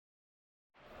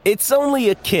It's only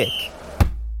a kick,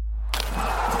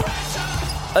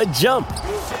 a jump,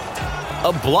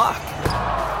 a block.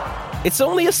 It's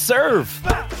only a serve.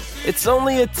 It's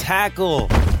only a tackle,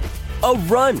 a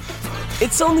run.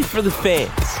 It's only for the fans.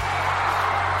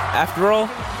 After all,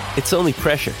 it's only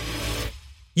pressure.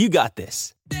 You got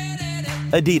this.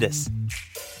 Adidas.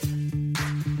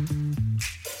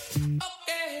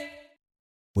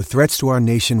 With threats to our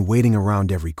nation waiting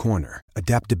around every corner,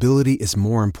 adaptability is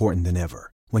more important than ever.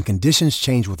 When conditions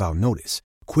change without notice,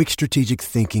 quick strategic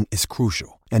thinking is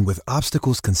crucial. And with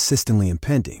obstacles consistently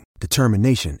impending,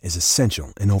 determination is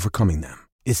essential in overcoming them.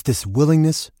 It's this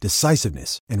willingness,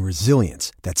 decisiveness, and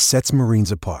resilience that sets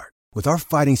Marines apart. With our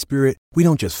fighting spirit, we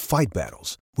don't just fight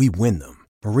battles, we win them.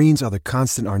 Marines are the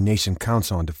constant our nation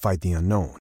counts on to fight the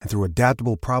unknown. And through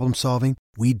adaptable problem solving,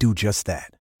 we do just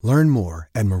that. Learn more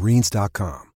at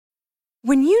marines.com.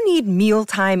 When you need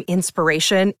mealtime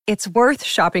inspiration, it's worth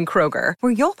shopping Kroger,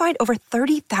 where you'll find over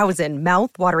 30,000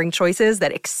 mouth-watering choices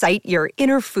that excite your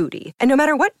inner foodie. And no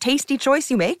matter what tasty choice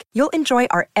you make, you'll enjoy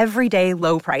our everyday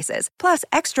low prices, plus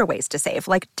extra ways to save,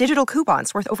 like digital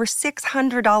coupons worth over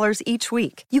 $600 each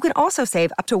week. You can also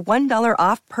save up to $1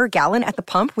 off per gallon at the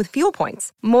pump with fuel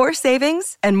points. More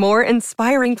savings and more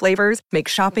inspiring flavors make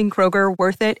shopping Kroger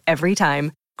worth it every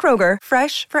time. Kroger,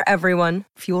 fresh for everyone.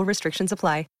 Fuel restrictions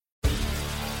apply.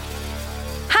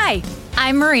 Hi,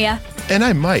 I'm Maria. And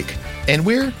I'm Mike. And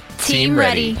we're Team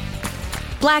Ready.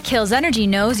 Black Hills Energy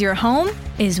knows your home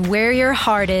is where your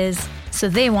heart is, so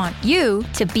they want you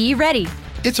to be ready.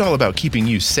 It's all about keeping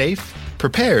you safe,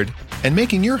 prepared, and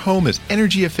making your home as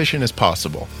energy efficient as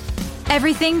possible.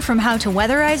 Everything from how to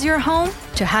weatherize your home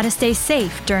to how to stay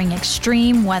safe during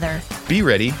extreme weather. Be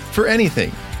ready for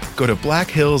anything. Go to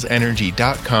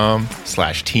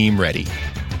blackhillsenergy.com/Team Ready.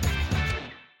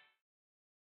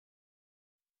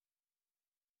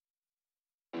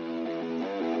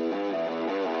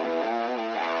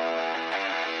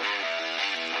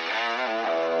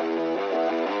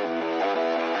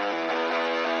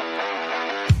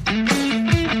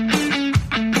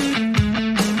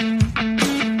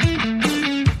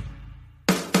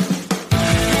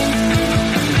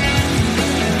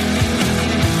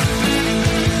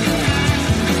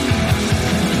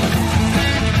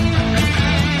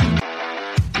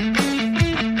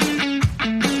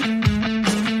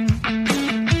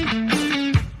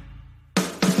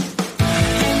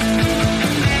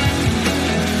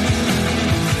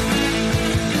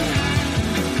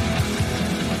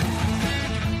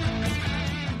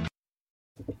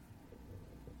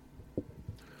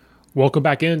 Welcome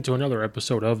back into another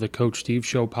episode of the Coach Steve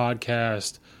Show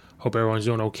podcast. Hope everyone's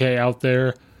doing okay out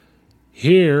there.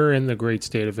 Here in the great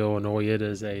state of Illinois, it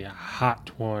is a hot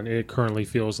one. It currently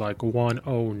feels like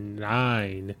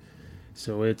 109.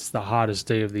 So it's the hottest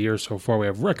day of the year so far. We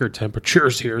have record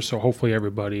temperatures here, so hopefully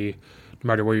everybody, no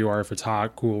matter where you are, if it's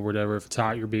hot, cool, whatever, if it's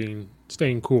hot, you're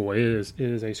staying cool. It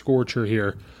is a scorcher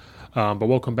here. But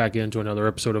welcome back into another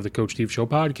episode of the Coach Steve Show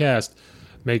podcast.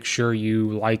 Make sure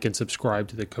you like and subscribe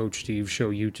to the Coach Steve Show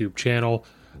YouTube channel.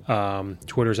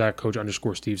 Twitter's at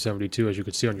Coach_Steve72, as you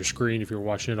can see on your screen if you're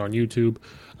watching it on YouTube.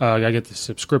 I get the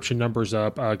subscription numbers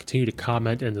up. Continue to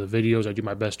comment in the videos. I do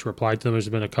my best to reply to them. There's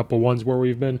been a couple ones where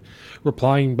we've been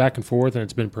replying back and forth, and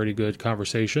it's been pretty good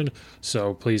conversation.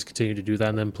 So please continue to do that.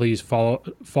 And then please follow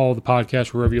the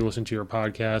podcast wherever you listen to your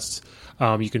podcasts.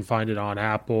 You can find it on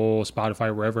Apple,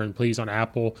 Spotify, wherever. And please, on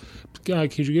Apple,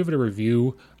 could you give it a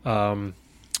review?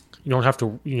 You don't have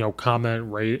to,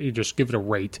 comment, rate. You just give it a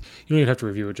rate. You don't even have to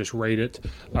review it. Just rate it.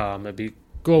 It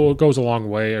goes a long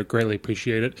way. I greatly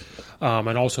appreciate it.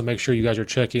 And also make sure you guys are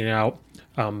checking out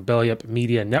Belly Up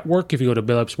Media Network. If you go to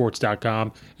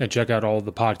bellyupsports.com and check out all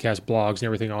the podcast blogs and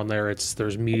everything on there,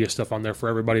 there's media stuff on there for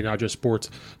everybody, not just sports.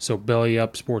 So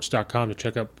bellyupsports.com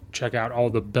to check out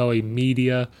all the Belly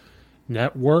Media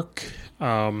Network.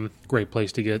 Great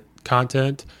place to get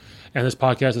content. And this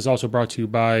podcast is also brought to you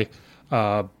by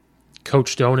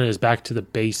Coach Stone and his Back to the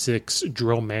Basics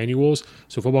drill manuals.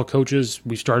 So football coaches,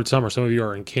 we started summer. Some of you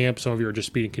are in camp. Some of you are just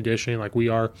speed and conditioning like we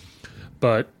are.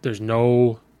 But there's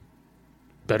no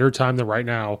better time than right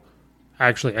now,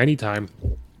 actually any time,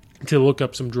 to look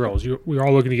up some drills. We're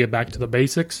all looking to get back to the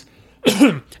basics.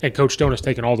 And Coach Stone has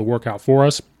taken all the work out for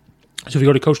us. So if you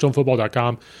go to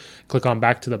CoachStoneFootball.com, click on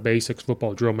Back to the Basics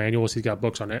football drill manuals. He's got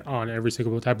books on every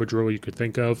single type of drill you could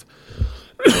think of.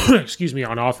 Excuse me,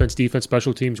 on offense, defense,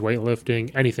 special teams, weightlifting,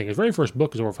 anything. His very first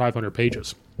book is over 500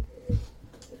 pages.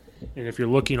 And if you're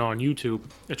looking on YouTube,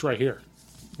 it's right here.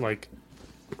 Like,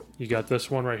 you got this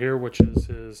one right here, which is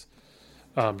his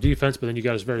defense, but then you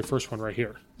got his very first one right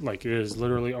here. Like, it is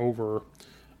literally over,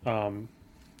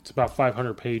 it's about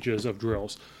 500 pages of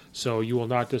drills. So you will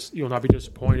not be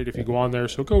disappointed if you go on there.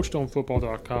 So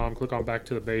CoachStoneFootball.com, click on Back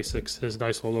to the Basics. His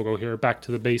nice little logo here, Back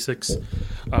to the Basics.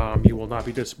 You will not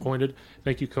be disappointed.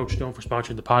 Thank you, Coach Stone, for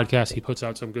sponsoring the podcast. He puts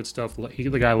out some good stuff.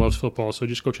 The guy loves football, so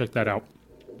just go check that out.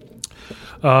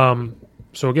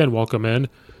 So again, welcome in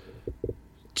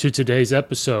to today's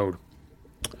episode.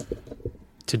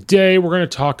 Today we're going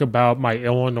to talk about my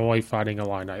Illinois Fighting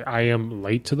Illini. I am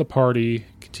late to the party,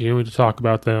 continuing to talk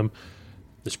about them.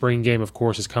 The spring game, of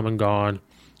course, is come and gone.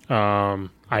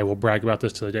 I will brag about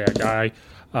this till the day I die.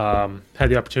 Had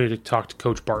the opportunity to talk to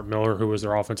Coach Bart Miller, who was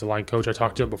their offensive line coach. I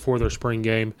talked to him before their spring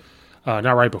game.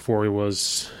 Not right before. It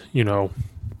was,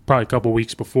 probably a couple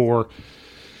weeks before.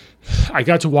 I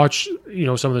got to watch,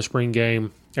 some of the spring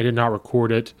game. I did not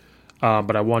record it,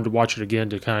 but I wanted to watch it again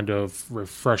to kind of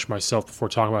refresh myself before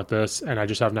talking about this, and I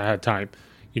just have not had time.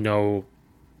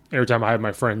 Every time I have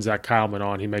my friend Zach Kyleman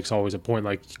on, he makes always a point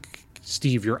like,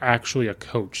 Steve, you're actually a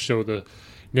coach. So the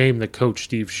name the Coach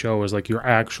Steve Show is like, you're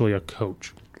actually a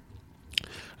coach.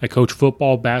 I coach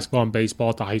football, basketball, and baseball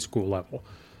at the high school level.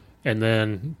 And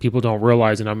then people don't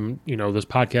realize, and this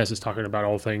podcast is talking about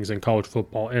all things in college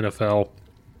football, NFL,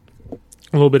 a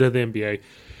little bit of the NBA.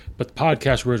 But the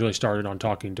podcast originally started on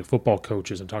talking to football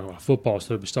coaches and talking about football. So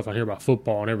there'll be stuff on here about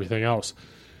football and everything else.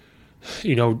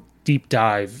 Deep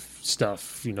dive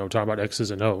stuff, talking about X's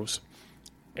and O's.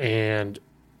 And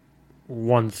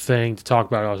one thing to talk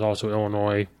about is also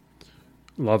Illinois.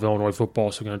 Love Illinois football,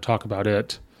 so we're going to talk about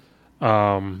it.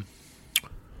 But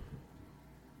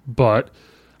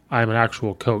I'm an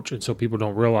actual coach, and so people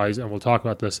don't realize, and we'll talk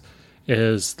about this,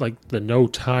 is like the no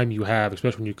time you have,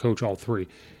 especially when you coach all three.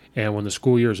 And when the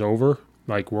school year is over,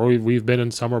 like we've been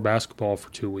in summer basketball for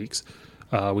 2 weeks.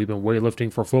 We've been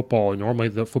weightlifting for football. Normally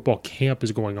the football camp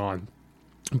is going on,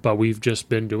 but we've just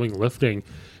been doing lifting.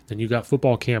 Then you got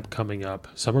football camp coming up.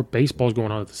 Summer baseball is going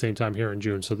on at the same time here in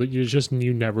June, so that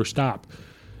you never stop.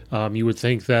 You would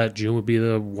think that June would be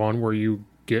the one where you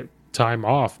get time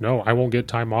off. No, I won't get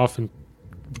time off, and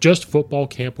just football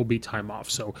camp will be time off.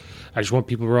 So I just want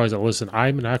people to realize that, listen,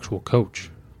 I'm an actual coach.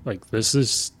 Like, this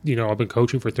is, I've been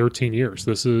coaching for 13 years.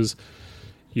 This is,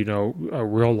 a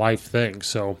real life thing.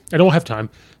 So I don't have time.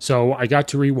 So I got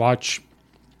to rewatch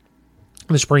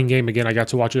the spring game again. I got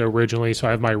to watch it originally, so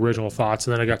I have my original thoughts,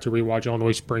 and then I got to rewatch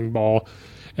Illinois spring ball,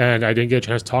 and I didn't get a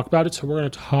chance to talk about it, so we're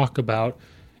going to talk about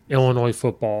Illinois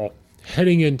football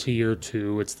heading into year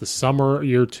 2. It's the summer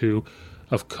year 2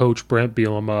 of Coach Brent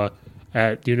Bielema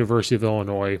at the University of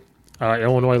Illinois.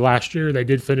 Illinois last year, they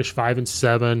did finish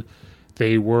 5-7.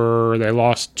 They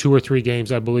lost 2 or 3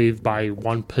 games, I believe, by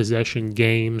one possession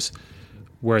games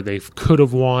where they could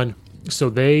have won. So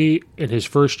they, in his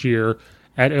first year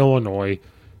at Illinois,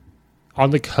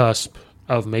 on the cusp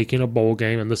of making a bowl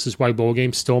game, and this is why bowl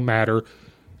games still matter. It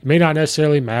may not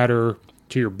necessarily matter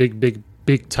to your big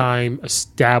time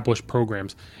established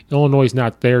programs. Illinois is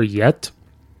not there yet.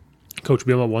 Coach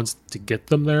Bielema wants to get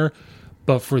them there,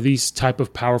 but for these type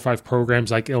of Power 5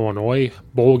 programs like Illinois,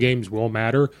 bowl games will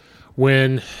matter.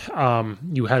 When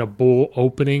you had a bowl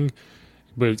opening,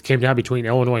 but it came down between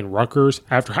Illinois and Rutgers,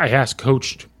 after I asked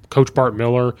Coach Bart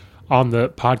Miller on the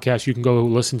podcast, you can go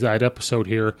listen to that episode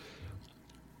here.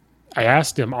 I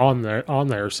asked him on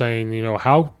there saying,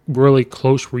 how really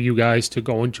close were you guys to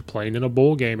going to playing in a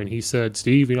bowl game? And he said,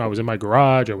 Steve, I was in my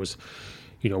garage. I was,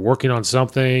 working on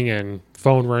something, and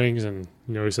phone rings, and,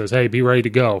 he says, hey, be ready to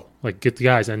go. Like, get the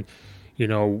guys. And,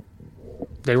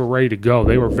 they were ready to go.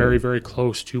 They were very, very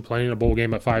close to playing in a bowl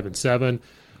game at 5-7.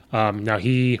 Now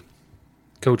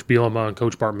Coach Bielema and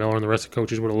Coach Bart Miller and the rest of the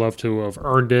coaches would have loved to have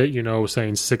earned it,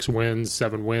 saying 6 wins,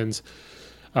 7 wins.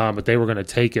 But they were going to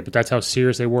take it. But that's how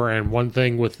serious they were. And one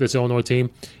thing with this Illinois team,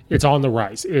 it's on the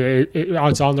rise.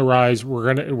 It's on the rise.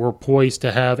 We're poised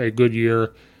to have a good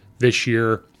year this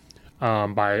year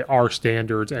by our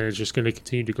standards, and it's just going to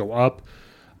continue to go up.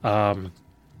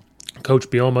 Coach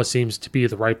Bielema seems to be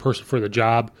the right person for the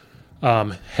job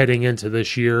heading into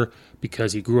this year,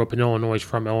 because he grew up in Illinois, he's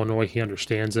from Illinois, he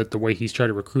understands it, the way he's trying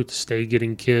to recruit the state,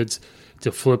 getting kids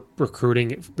to flip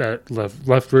recruiting that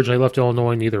originally left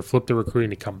Illinois, and either flip the recruiting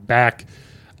to come back,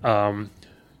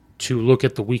 to look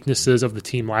at the weaknesses of the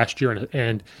team last year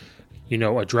and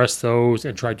address those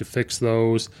and try to fix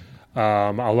those,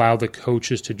 allow the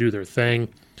coaches to do their thing.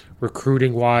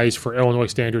 Recruiting-wise, for Illinois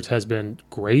standards, has been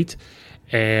great,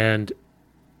 and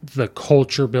the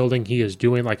culture building he is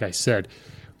doing, like I said,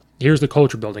 here's the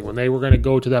culture building. When they were going to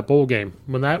go to that bowl game,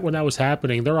 when that was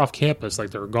happening, they're off campus,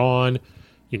 like they're gone.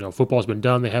 Football's been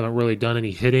done. They haven't really done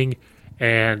any hitting.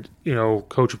 And,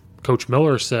 Coach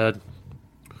Miller said,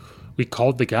 we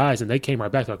called the guys and they came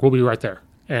right back. They're like, we'll be right there.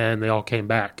 And they all came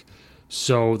back.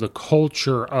 So the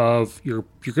culture of you're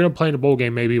going to play in a bowl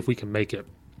game, maybe if we can make it.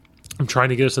 I'm trying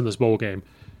to get us in this bowl game.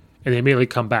 And they immediately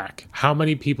come back. How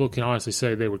many people can honestly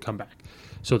say they would come back?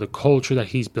 So the culture that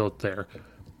he's built there,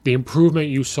 the improvement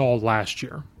you saw last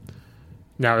year.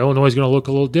 Now, Illinois is going to look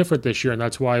a little different this year, and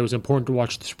that's why it was important to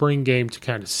watch the spring game to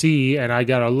kind of see. And I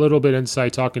got a little bit of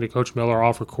insight talking to Coach Miller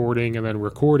off recording and then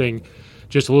recording,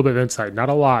 just a little bit of insight, not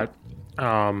a lot.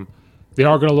 They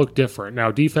are going to look different.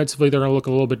 Now, defensively, they're going to look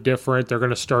a little bit different. They're going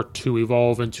to start to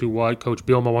evolve into what Coach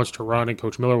Bielema wants to run and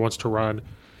Coach Miller wants to run.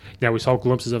 Now, we saw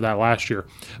glimpses of that last year.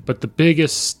 But the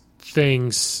biggest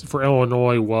things for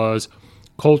Illinois was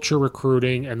culture,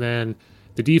 recruiting, and then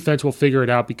the defense will figure it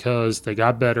out because they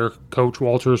got better. Coach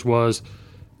Walters was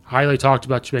highly talked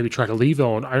about to maybe try to leave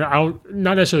Illinois.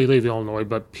 Not necessarily leave Illinois,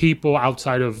 but people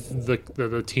outside of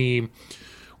the team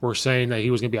were saying that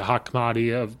he was going to be a hot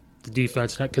commodity of the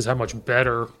defense because how much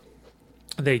better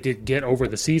they did get over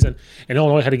the season. And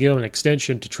Illinois had to give him an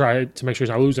extension to try to make sure he's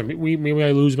not losing him. We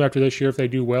may lose him after this year if they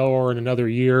do well or in another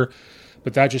year.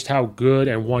 But that's just how good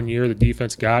and 1 year the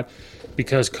defense got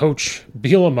because Coach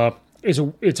Bielema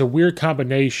it's a weird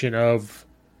combination of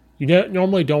you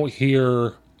normally don't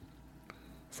hear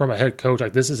from a head coach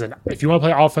like this is if you want to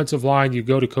play offensive line you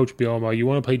go to Coach Bielema, you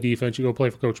want to play defense you go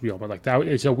play for Coach Bielema, like that.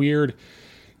 It's a weird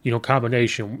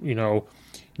combination.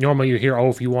 Normally you hear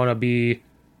if you want to be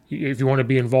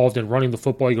involved in running the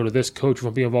football you go to this coach, if you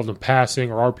want to be involved in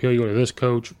passing or RPO you go to this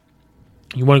coach,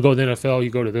 you want to go to the NFL you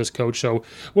go to this coach. So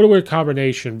what a weird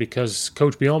combination because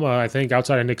Coach Bielema, I think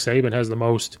outside of Nick Saban, has the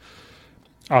most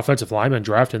offensive linemen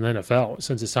drafted in the NFL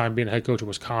since his time being a head coach in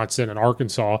Wisconsin and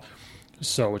Arkansas.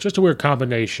 So it's just a weird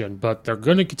combination, but they're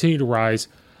going to continue to rise.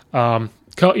 Again,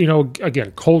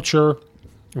 culture,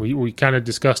 we kind of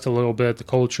discussed a little bit, the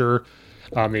culture,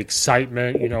 the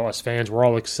excitement, us fans, we're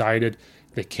all excited.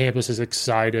 The campus is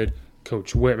excited.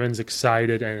 Coach Whitman's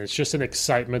excited, and it's just an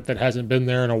excitement that hasn't been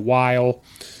there in a while.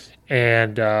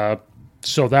 And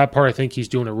so that part I think he's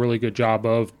doing a really good job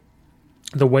of.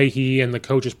 The way he and the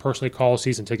coaches personally call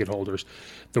season ticket holders,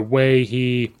 the way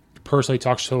he personally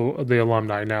talks to the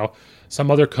alumni. Now, some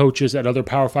other coaches at other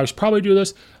Power Fives probably do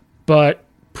this, but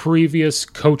previous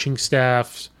coaching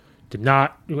staffs did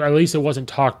not, at least it wasn't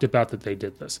talked about that they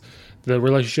did this. The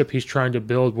relationship he's trying to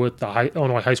build with the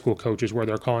Illinois high school coaches where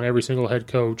they're calling every single head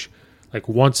coach like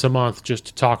once a month just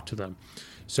to talk to them.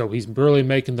 So he's really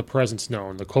making the presence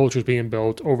known. The culture is being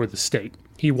built over the state.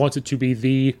 He wants it to be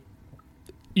the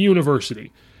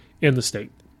university in the state.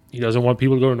 He doesn't want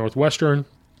people to go to Northwestern.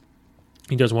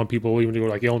 He doesn't want people even to go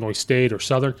to like Illinois State or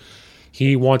Southern.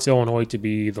 He wants Illinois to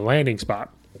be the landing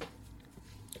spot.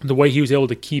 The way he was able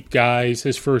to keep guys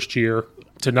his first year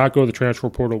to not go to the transfer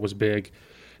portal was big.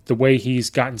 The way he's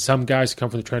gotten some guys to come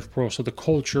from the transfer portal. So the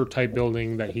culture type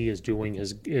building that he is doing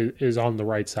is on the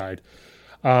right side.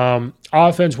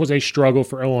 Offense was a struggle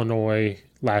for Illinois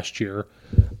last year.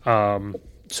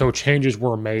 So changes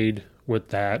were made with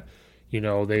that.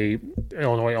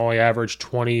 Illinois only averaged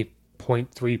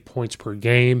 20.3 points per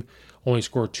game, only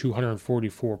scored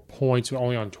 244 points,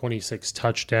 only on 26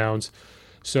 touchdowns.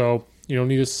 So,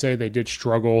 needless to say, they did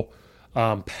struggle.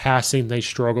 Passing, they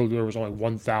struggled. There was only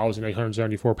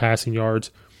 1,874 passing yards,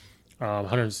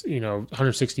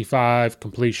 165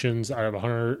 completions out of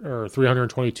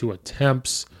 322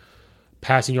 attempts.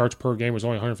 Passing yards per game was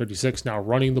only 156. Now,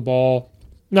 running the ball,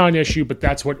 not an issue, but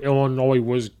that's what Illinois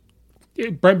was.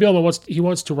 Brent Bielema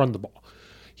wants to run the ball.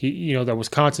 The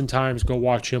Wisconsin times, go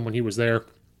watch him when he was there.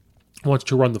 Wants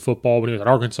to run the football. When he was at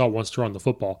Arkansas, wants to run the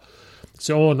football.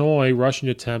 So Illinois rushing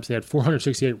attempts, they had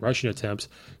 468 rushing attempts,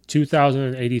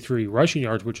 2,083 rushing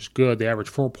yards, which is good. They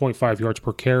averaged 4.5 yards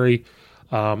per carry,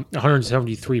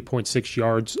 173.6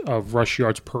 yards of rush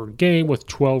yards per game with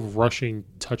 12 rushing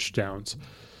touchdowns.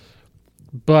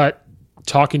 But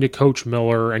talking to Coach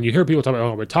Miller, and you hear people talk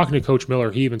about, but talking to Coach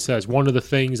Miller, he even says one of the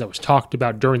things that was talked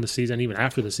about during the season, even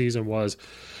after the season, was,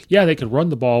 yeah, they could run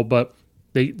the ball, but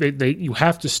you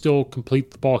have to still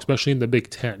complete the ball, especially in the Big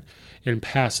Ten, in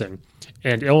passing.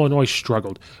 And Illinois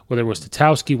struggled, whether it was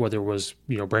Tatowski, whether it was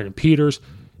Brandon Peters.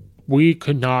 We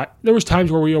could not. There was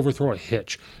times where we overthrow a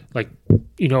hitch, like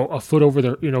a foot over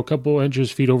their, a couple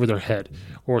feet over their head,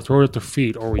 or throw it at their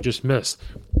feet, or we just missed.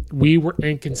 We were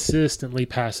inconsistently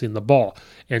passing the ball,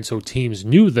 and so teams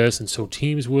knew this, and so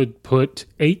teams would put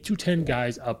 8 to 10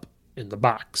 guys up in the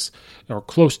box or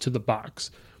close to the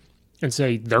box, and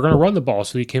say they're going to run the ball.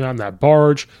 So he came out in that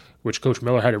barge, which Coach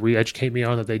Miller had to re-educate me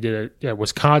on that they did it at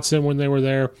Wisconsin when they were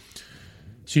there.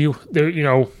 So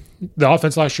the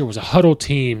offense last year was a huddle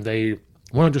team. They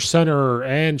went under center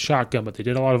and shotgun, but they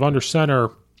did a lot of under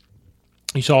center.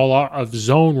 You saw a lot of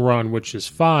zone run, which is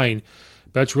fine,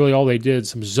 But that's really all they did.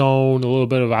 Some zone, a little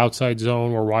bit of outside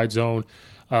zone or wide zone.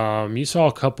 You saw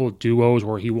a couple of duos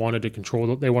where they wanted to control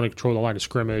the line of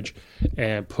scrimmage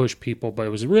and push people, but it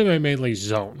was really mainly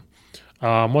zone.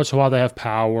 Once in a while they have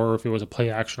power if it was a play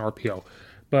action RPO.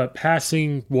 But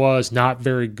passing was not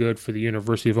very good for the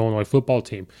University of Illinois football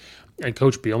team. And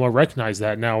Coach Bielema recognized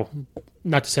that. Now,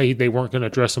 not to say they weren't going to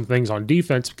address some things on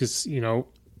defense because,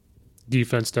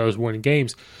 defense does win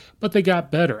games, but they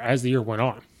got better as the year went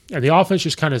on. And the offense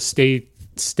just kind of stayed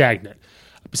stagnant.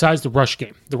 Besides the rush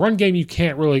game. The run game, you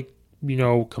can't really,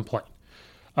 complain.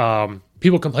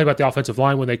 People complain about the offensive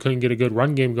line when they couldn't get a good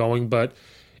run game going, but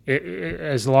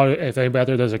if anybody out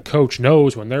there that's a coach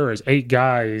knows, when there is 8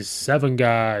 guys, 7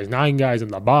 guys, 9 guys in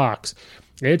the box,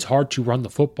 it's hard to run the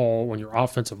football when you're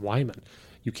offensive linemen.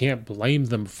 You can't blame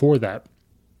them for that.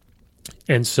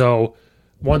 And so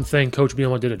one thing Coach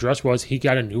Bielema did address was he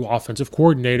got a new offensive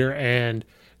coordinator and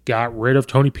got rid of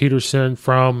Tony Peterson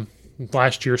from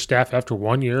last year's staff after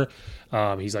 1 year.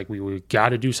 He's like, we got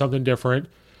to do something different.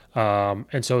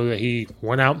 And so he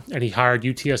went out and he hired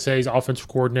UTSA's offensive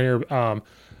coordinator,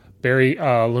 Barry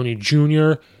Looney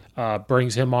Jr.,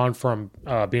 brings him on from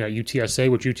being at UTSA,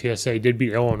 which UTSA did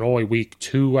beat Illinois week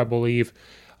 2, I believe,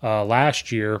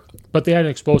 last year. But they had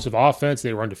an explosive offense.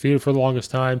 They were undefeated for the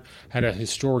longest time, had a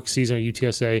historic season at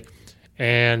UTSA,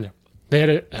 and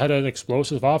they had an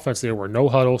explosive offense. They were no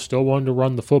huddle, still wanted to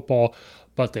run the football,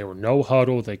 but they were no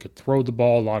huddle. They could throw the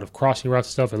ball, a lot of crossing routes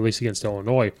stuff, at least against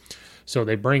Illinois. So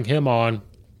they bring him on,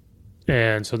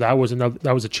 and so that was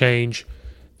a change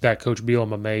that Coach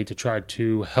Bielema made to try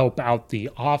to help out the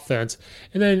offense.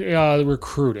 And then the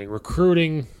recruiting.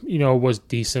 Recruiting, was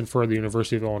decent for the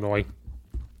University of Illinois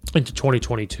into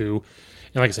 2022.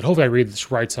 And like I said, hopefully I read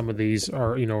this right. Some of these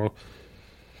are,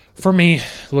 for me,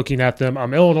 looking at them,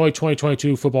 Illinois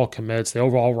 2022 football commits. The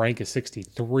overall rank is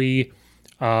 63.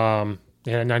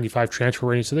 They had a 95 transfer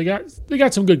rating, so they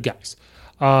got some good guys.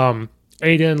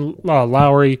 Aiden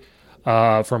Lowry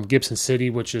from Gibson City,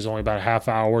 which is only about a half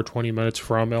hour, 20 minutes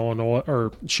from Illinois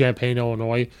or Champaign,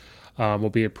 Illinois, will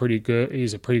be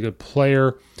he's a pretty good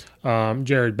player.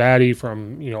 Jared Batty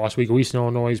from, Oswego East,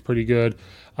 Illinois is pretty good.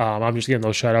 I'm just getting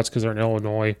those shout outs because they're in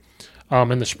Illinois.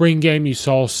 In the spring game, you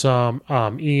saw some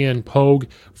Ian Pogue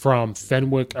from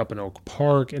Fenwick up in Oak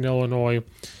Park in Illinois.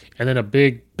 And then a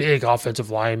big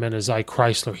offensive lineman is Ike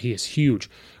Chrysler. He is huge.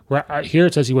 Here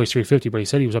it says he weighs 350, but he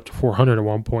said he was up to 400 at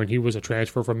one point. He was a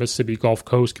transfer from Mississippi Gulf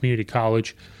Coast Community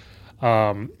College.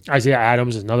 Isaiah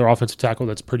Adams is another offensive tackle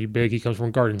that's pretty big. He comes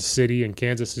from Garden City in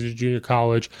Kansas as a junior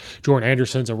college. Jordan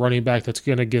Anderson's a running back that's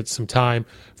going to get some time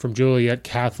from Joliet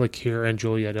Catholic here in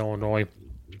Joliet, Illinois.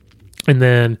 And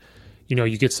then,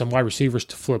 you get some wide receivers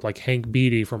to flip, like Hank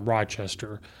Beatty from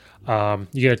Rochester. You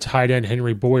get a tight end,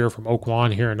 Henry Boyer from Oak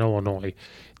Lawn here in Illinois.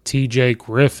 TJ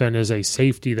Griffin is a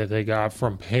safety that they got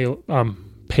from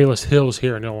Palos Hills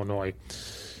here in Illinois.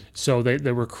 So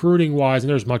the recruiting wise, and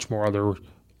there's much more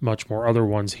other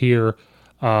ones here.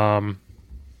 But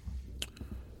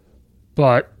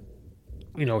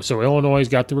so Illinois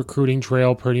got the recruiting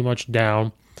trail pretty much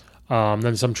down.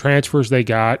 Then some transfers they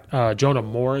got. Jonah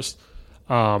Morris,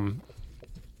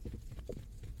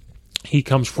 he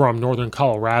comes from Northern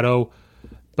Colorado.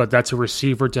 But that's a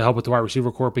receiver to help with the wide receiver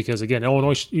corps because, again,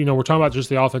 Illinois, we're talking about just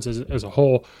the offense as a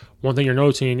whole. One thing you're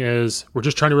noticing is we're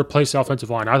just trying to replace the offensive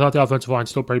line. I thought the offensive line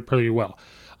still played pretty well.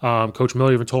 Coach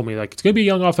Miller even told me, it's going to be a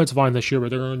young offensive line this year, but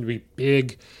they're going to be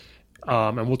big.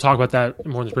 And we'll talk about that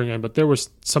more in the spring game. But there was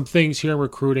some things here in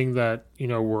recruiting that,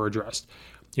 were addressed.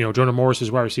 Jonah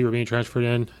Morris's wide receiver being transferred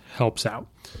in helps out.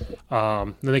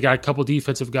 Then they got a couple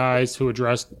defensive guys to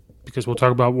address because we'll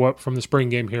talk about what from the spring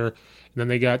game here. And then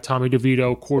they got Tommy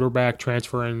DeVito, quarterback,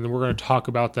 transferring, and we're going to talk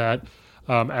about that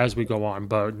as we go on.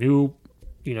 But new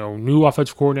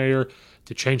offensive coordinator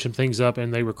to change some things up,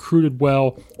 and they recruited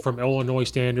well from Illinois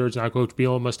standards, not Coach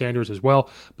Bielema standards as well,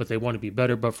 but they want to be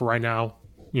better. But for right now,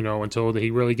 until he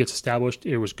really gets established,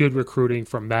 it was good recruiting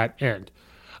from that end.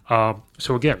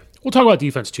 So again, we'll talk about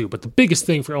defense too, but the biggest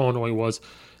thing for Illinois was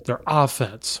their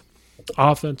offense.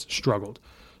 Offense struggled.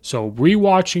 So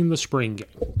rewatching the spring game,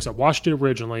 because I watched it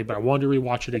originally, but I wanted to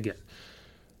rewatch it again.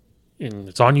 And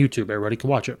it's on YouTube. Everybody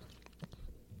can watch it.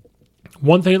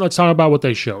 One thing, let's talk about what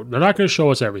they showed. They're not going to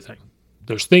show us everything.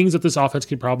 There's things that this offense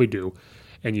could probably do,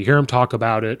 and you hear them talk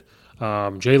about it.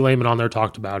 Jay Lehman on there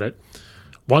talked about it.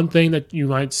 One thing that you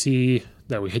might see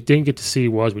that we didn't get to see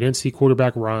was we didn't see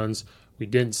quarterback runs. We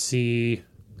didn't see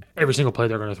every single play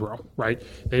they're going to throw, right?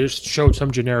 They just showed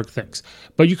some generic things.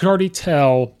 But you could already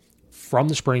tell from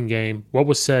the spring game, what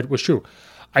was said was true.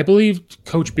 I believe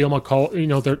Coach Bielema called,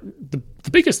 the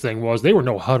biggest thing was they were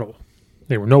no huddle.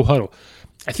 They were no huddle.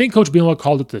 I think Coach Bielema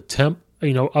called it the temp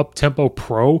up-tempo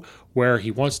pro, where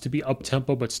he wants to be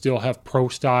up-tempo but still have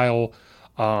pro-style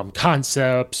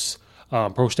concepts,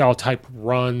 pro-style type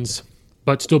runs,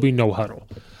 but still be no huddle.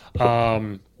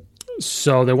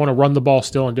 So they want to run the ball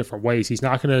still in different ways. He's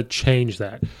not going to change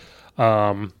that.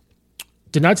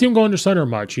 Did not see him go under center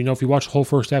much. If you watch the whole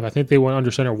first half, I think they went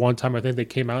under center one time. I think they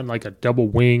came out in like a double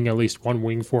wing, at least one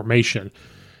wing formation.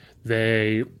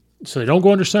 So they don't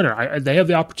go under center. They have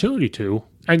the opportunity to,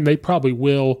 and they probably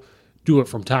will do it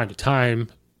from time to time.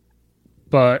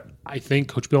 But I think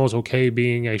Coach Bill is okay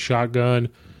being a shotgun,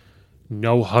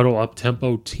 no huddle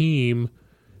up-tempo team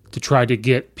to try to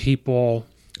get people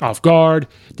off guard.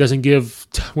 Doesn't give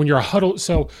when you're a huddle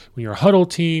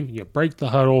team, you break the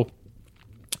huddle.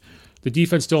 The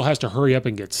defense still has to hurry up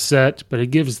and get set, but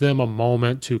it gives them a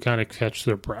moment to kind of catch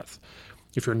their breath.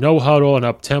 If you're no huddle and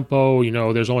up tempo,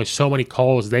 there's only so many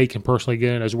calls they can personally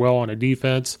get in as well on a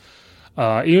defense.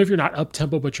 Even if you're not up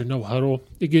tempo but you're no huddle,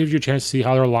 it gives you a chance to see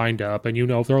how they're lined up. And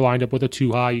if they're lined up with a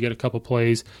too high, you get a couple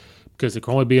plays because there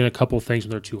can only be in a couple things when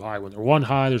they're too high. When they're one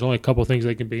high, there's only a couple things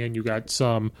they can be in. You got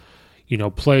some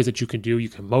plays that you can do. You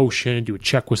can motion, do a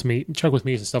check with me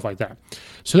and stuff like that.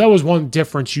 So that was one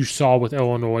difference you saw with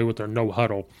Illinois with their no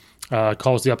huddle.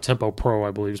 Calls the up tempo pro,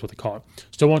 I believe is what they call it.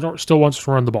 Still wants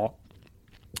to run the ball.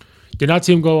 Did not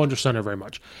see him go under center very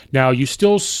much. Now, you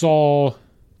still saw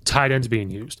tight ends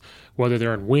being used, whether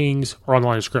they're in wings or on the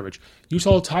line of scrimmage. You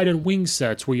saw tight end wing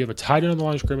sets where you have a tight end on the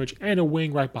line of scrimmage and a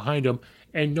wing right behind them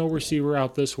and no receiver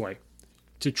out this way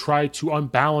to try to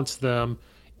unbalance them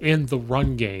in the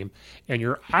run game. And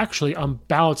you're actually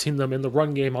unbalancing them in the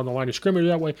run game on the line of scrimmage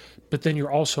that way, but then you're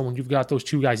also, when you've got those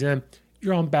two guys in,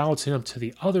 you're unbalancing them to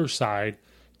the other side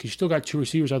because you still got two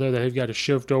receivers out there that they've got to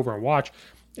shift over and watch.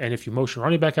 And if you motion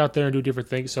running back out there and do different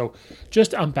things. So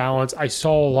just unbalanced. I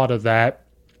saw a lot of that.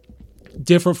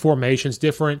 Different formations,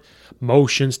 different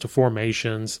motions to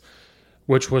formations,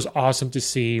 which was awesome to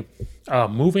see.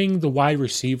 Moving the wide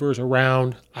receivers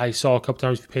around. I saw a couple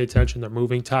times if you pay attention, they're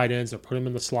moving tight ends. They're putting them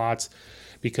in the slots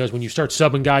because when you start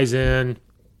subbing guys in,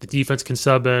 the defense can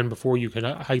sub in before you can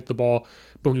hike the ball.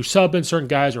 But when you sub in, certain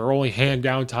guys are only hand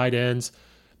down tight ends.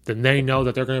 Then they know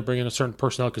that they're going to bring in a certain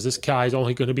personnel because this guy is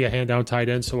only going to be a hand-down tight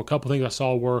end. So a couple things I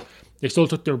saw were they still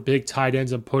took their big tight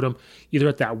ends and put them either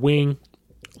at that wing,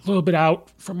 a little bit out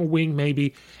from a wing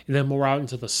maybe, and then more out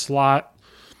into the slot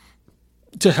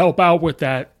to help out with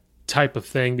that type of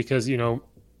thing because,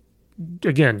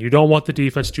 again, you don't want the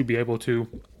defense to be able to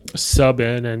sub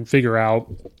in and figure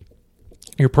out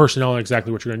your personnel and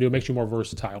exactly what you're going to do. It makes you more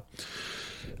versatile.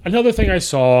 Another thing I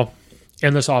saw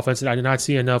in this offense that I did not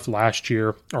see enough last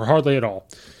year, or hardly at all.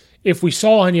 If we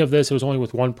saw any of this, it was only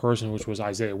with one person, which was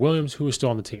Isaiah Williams, who was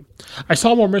still on the team. I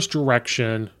saw more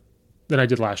misdirection than I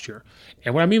did last year.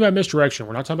 And what I mean by misdirection,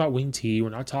 we're not talking about wing T, we're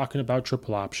not talking about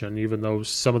triple option, even though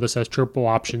some of this has triple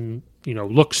option,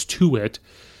 looks to it.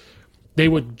 They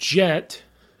would jet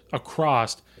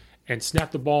across and snap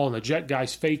the ball, and the jet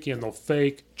guys fake in. They'll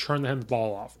fake, turn the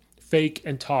ball off, fake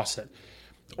and toss it.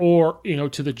 Or,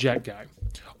 to the jet guy.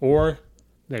 Or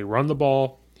they run the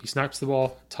ball, he snaps the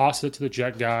ball, tosses it to the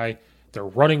jet guy. They're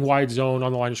running wide zone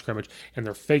on the line of scrimmage, and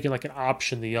they're faking like an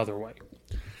option the other way.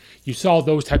 You saw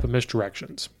those type of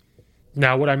misdirections.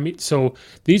 Now, what I mean, so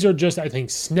these are just, I think,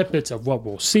 snippets of what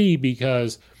we'll see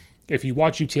because if you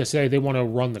watch UTSA, they want to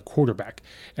run the quarterback.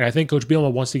 And I think Coach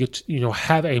Bielema wants to get,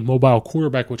 have a mobile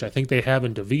quarterback, which I think they have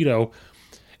in DeVito,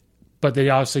 but they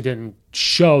obviously didn't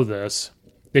show this.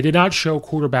 They did not show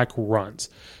quarterback runs.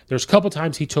 There's a couple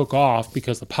times he took off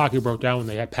because the pocket broke down when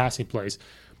they had passing plays.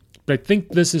 But I think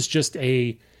this is just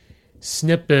a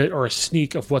snippet or a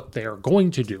sneak of what they are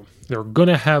going to do. They're going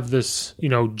to have this,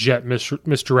 jet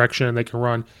misdirection. They can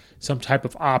run some type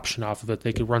of option off of it.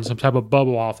 They could run some type of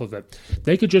bubble off of it.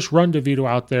 They could just run DeVito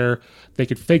out there. They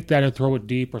could fake that and throw it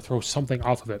deep or throw something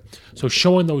off of it. So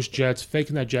showing those jets,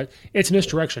 faking that jet, it's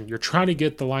misdirection. You're trying to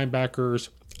get the linebackers'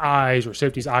 eyes or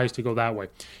safety's eyes to go that way.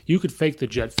 You could fake the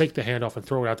jet, fake the handoff, and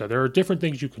throw it out there. There are different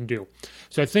things you can do.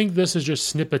 So I think this is just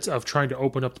snippets of trying to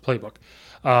open up the playbook.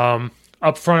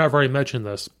 Up front, I've already mentioned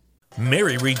this.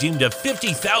 Mary redeemed a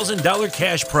 $50,000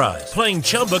 cash prize playing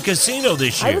Chumba Casino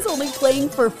this year. I was only playing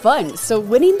for fun, so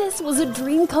winning this was a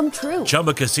dream come true.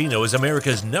 Chumba Casino is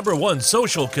America's #1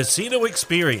 social casino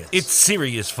experience. It's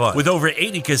serious fun. With over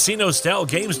 80 casino-style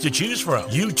games to choose from,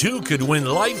 you too could win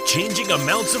life-changing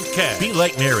amounts of cash. Be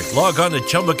like Mary. Log on to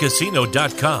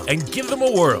ChumbaCasino.com and give them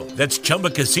a whirl. That's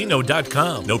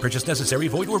ChumbaCasino.com. No purchase necessary.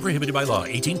 Void where prohibited by law.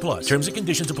 18+. Terms and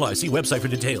conditions apply. See website for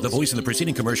details. The voice in the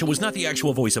preceding commercial was not the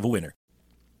actual voice of a winner.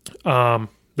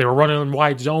 They were running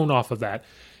wide zone off of that.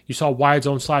 You saw wide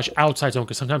zone / outside zone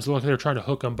because sometimes it looked like they were trying to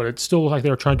hook them, but it still looked like they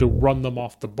were trying to run them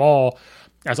off the ball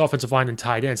as offensive line and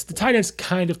tight ends. The tight ends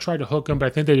kind of tried to hook them, but I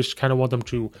think they just kind of want them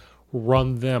to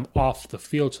run them off the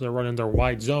field, so they're running their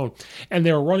wide zone. And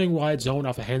they were running wide zone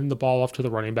off of handing the ball off to the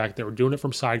running back. They were doing it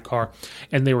from sidecar,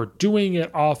 and they were doing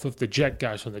it off of the jet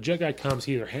guy. So when the jet guy comes,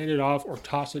 he either hand it off or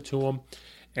toss it to him,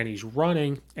 and he's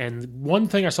running. And one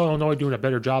thing I saw Illinois doing a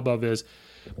better job of is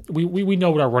we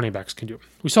know what our running backs can do.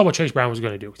 We saw what Chase Brown was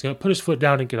going to do. He's going to put his foot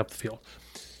down and get up the field.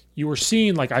 You were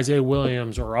seeing like Isaiah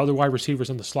Williams or other wide receivers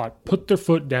in the slot put their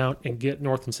foot down and get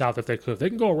north and south if they could. If they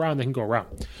can go around, they can go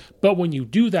around. But when you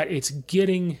do that, it's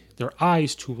getting their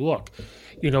eyes to look.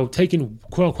 Taking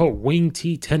quote-unquote wing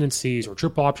T tendencies or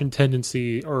triple option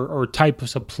tendency or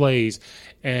types of plays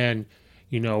and,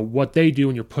 what they do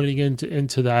and you're putting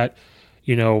into that.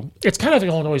 It's kind of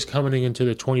Illinois coming into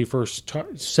the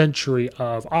 21st century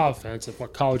of offense of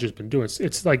what college has been doing.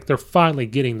 It's like they're finally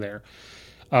getting there.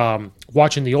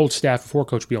 Watching the old staff before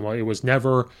Coach Bielema, it was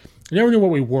never knew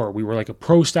what we were. We were like a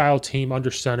pro-style team under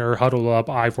center, huddle up,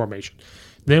 I formation.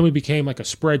 Then we became like a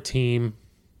spread team,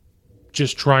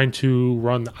 just trying to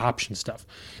run the option stuff.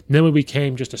 And then we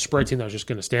became just a spread team that was just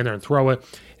going to stand there and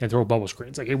throw bubble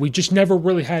screens. Like we just never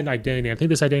really had an identity. I think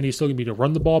this identity is still going to be to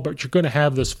run the ball, but you're going to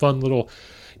have this fun little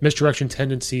misdirection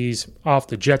tendencies off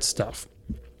the jet stuff.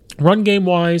 Run game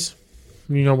wise,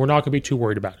 we're not going to be too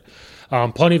worried about it.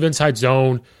 Plenty of inside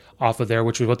zone off of there,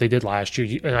 which was what they did last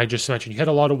year. And I just mentioned you had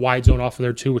a lot of wide zone off of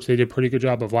there too, which they did a pretty good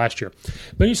job of last year.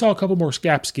 Then you saw a couple more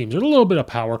gap schemes. There's a little bit of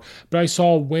power, but I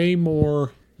saw way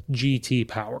more GT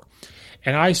power.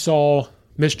 And I saw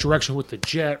misdirection with the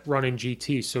jet running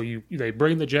GT. So they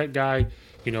bring the jet guy,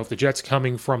 if the jet's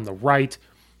coming from the right,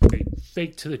 they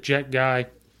fake to the jet guy,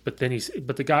 but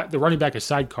the running back is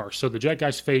sidecar. So the jet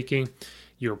guy's faking.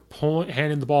 You're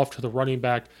handing the ball off to the running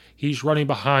back. He's running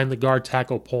behind the guard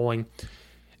tackle pulling.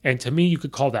 And to me, you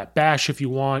could call that bash if you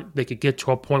want. They could get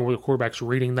to a point where the quarterback's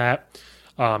reading that.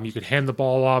 You could hand the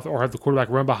ball off or have the quarterback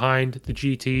run behind the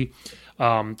GT.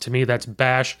 To me, that's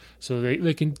bash. So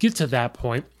they can get to that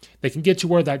point. They can get to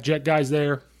where that jet guy's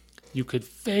there. You could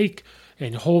fake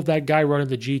and hold that guy running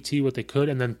the GT what they could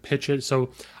and then pitch it.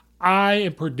 So I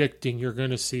am predicting you're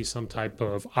going to see some type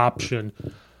of option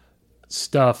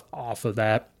stuff off of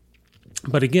that.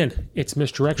 But again, it's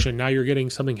misdirection. Now you're getting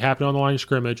something happen on the line of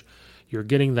scrimmage. You're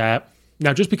getting that.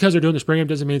 Now, just because they're doing the spring game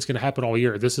doesn't mean it's going to happen all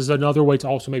year. This is another way to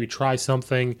also maybe try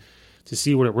something to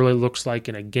see what it really looks like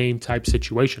in a game-type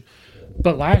situation.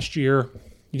 But last year,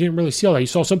 you didn't really see all that. You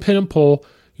saw some pin and pull.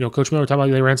 Coach Miller talking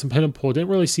about they ran some pin and pull. Didn't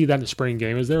really see that in the spring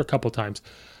game. It was there a couple times.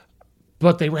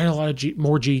 But they ran a lot of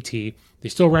more GT. They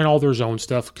still ran all their zone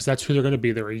stuff because that's who they're going to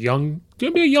be. They're going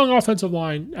to be a young offensive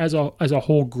line as a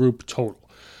whole group total.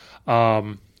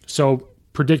 So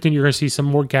predicting you're going to see some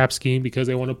more gap scheme because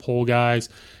they want to pull guys.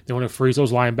 They want to freeze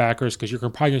those linebackers because you're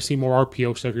probably going to see more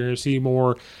RPO stuff. You're going to see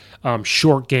more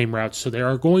short game routes. So they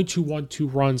are going to want to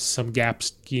run some gap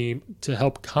scheme to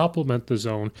help complement the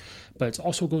zone, but it's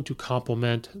also going to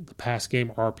complement the pass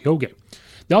game or RPO game.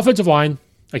 The offensive line,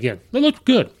 again, they looked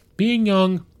good. Being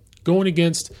young, going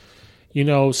against,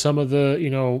 some of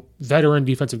the, veteran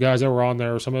defensive guys that were on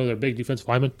there or some of their big defensive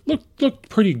linemen looked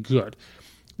pretty good.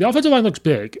 The offensive line looks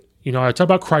big. I talk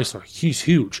about Chrysler. He's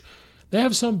huge. They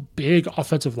have some big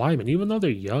offensive linemen. Even though they're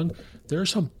young, there are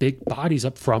some big bodies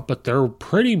up front, but they're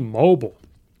pretty mobile.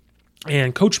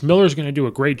 And Coach Miller is going to do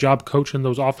a great job coaching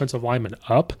those offensive linemen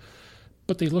up,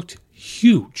 but they looked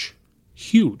huge.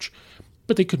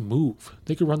 But they could move.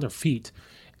 They could run their feet.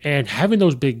 And having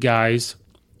those big guys,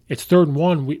 it's 3rd and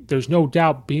 1. There's no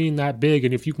doubt being that big,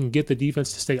 and if you can get the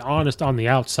defense to stay honest on the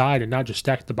outside and not just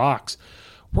stack the box,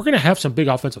 we're going to have some big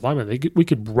offensive linemen. We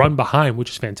could run behind, which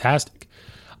is fantastic.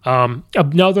 So I'm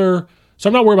not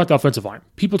worried about the offensive line.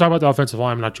 People talk about the offensive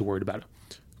line. I'm not too worried about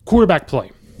it. Quarterback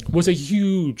play was a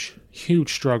huge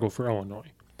struggle for Illinois.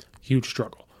 Huge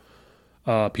struggle.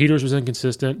 Peters was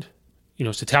inconsistent.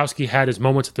 Satowski had his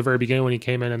moments at the very beginning when he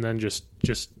came in, and then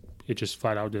it just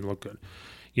flat out didn't look good.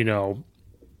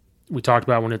 We talked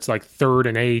about when it's like 3rd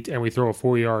and 8 and we throw a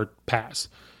 4-yard pass.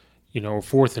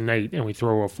 4th and 8 and we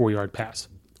throw a 4-yard pass.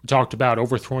 We talked about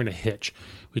overthrowing a hitch.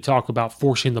 We talk about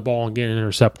forcing the ball and getting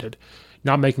intercepted,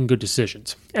 not making good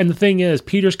decisions. And the thing is,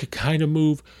 Peters could kind of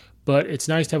move, but it's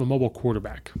nice to have a mobile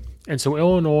quarterback. And so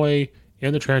Illinois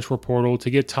in the transfer portal to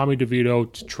get Tommy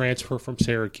DeVito to transfer from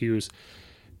Syracuse.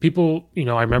 People,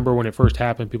 I remember when it first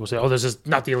happened, people say, oh, this is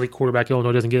not the elite quarterback.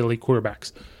 Illinois doesn't get elite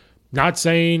quarterbacks. Not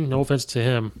saying, no offense to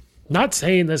him, not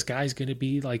saying this guy's going to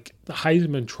be like the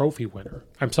Heisman Trophy winner.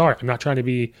 I'm sorry. I'm not trying to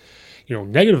be,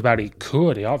 negative about it.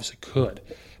 He obviously could.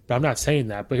 But I'm not saying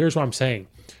that. But here's what I'm saying.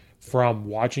 from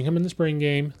watching him in the spring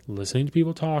game, listening to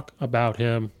people talk about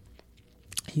him,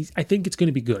 I think it's going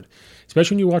to be good,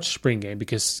 especially when you watch the spring game,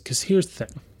 because here's the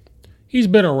thing. He's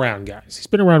been around, guys. He's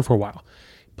been around for a while.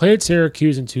 Played at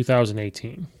Syracuse in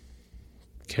 2018.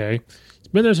 Okay? He's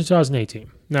been there since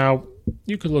 2018. Now,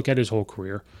 you could look at his whole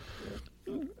career.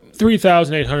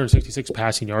 3,866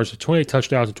 passing yards, 28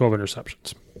 touchdowns, and 12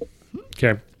 interceptions.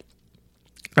 Okay?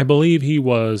 I believe he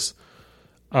was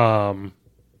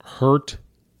hurt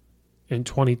in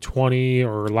 2020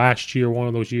 or last year, one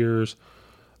of those years.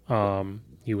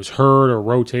 He was hurt or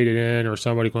rotated in or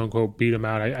somebody, quote unquote, beat him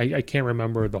out. I can't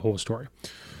remember the whole story.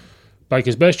 But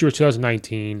his best year was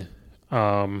 2019.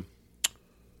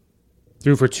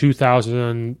 Threw for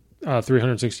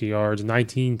 2,360 yards,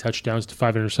 19 touchdowns to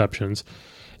 5 interceptions.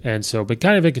 And so, but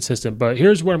kind of inconsistent. But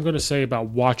here's what I'm going to say about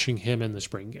watching him in the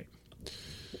spring game.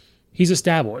 He's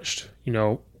established.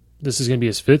 This is going to be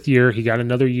his 5th year. He got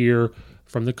another year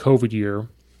from the COVID year.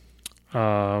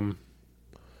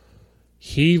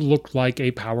 He looked like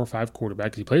a Power 5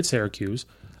 quarterback. He played at Syracuse.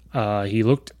 He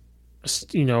looked,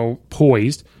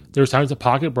 poised. There was times the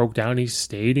pocket broke down. He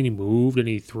stayed and he moved and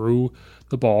he threw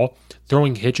the ball.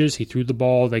 Throwing hitches, he threw the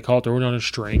ball. They call it throwing on a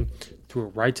string. Threw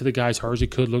it right to the guy as hard as he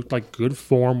could. Looked like good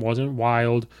form. Wasn't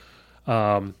wild.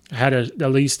 Had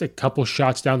at least a couple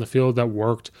shots down the field that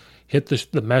worked. Hit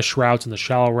the mesh routes and the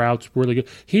shallow routes really good.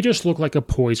 He just looked like a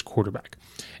poised quarterback.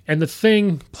 And the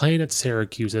thing playing at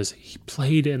Syracuse is he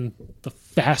played in the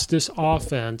fastest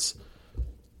offense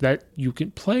that you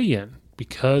can play in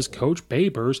because Coach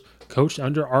Babers coached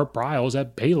under Art Briles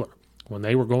at Baylor when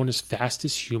they were going as fast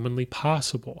as humanly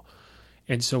possible.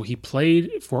 And so he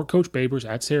played for Coach Babers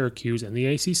at Syracuse in the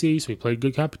ACC, so he played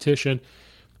good competition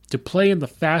to play in the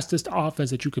fastest offense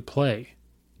that you could play,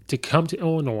 to come to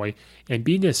Illinois and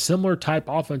being a similar type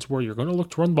offense where you're going to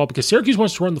look to run the ball because Syracuse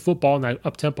wants to run the football in that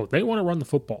up-tempo. They want to run the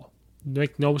football.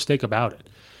 Make no mistake about it.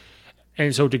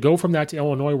 And so to go from that to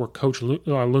Illinois where Coach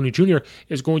Looney Jr.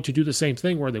 is going to do the same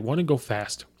thing where they want to go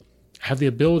fast, have the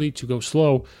ability to go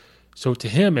slow. So to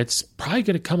him, it's probably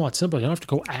going to come out simple. You don't have to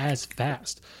go as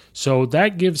fast. So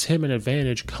that gives him an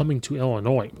advantage coming to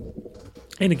Illinois.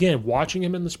 And again, watching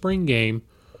him in the spring game,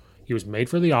 he was made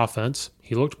for the offense.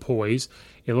 He looked poised.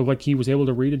 It looked like he was able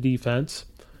to read a defense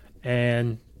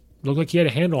and looked like he had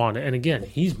a handle on it. And again,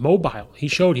 he's mobile. He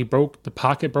showed the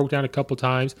pocket broke down a couple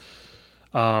times,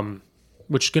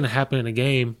 which is going to happen in a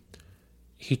game.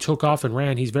 He took off and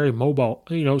ran. He's very mobile,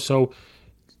 so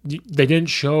they didn't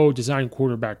show design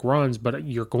quarterback runs, but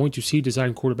you're going to see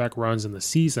design quarterback runs in the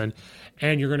season,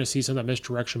 and you're going to see some of that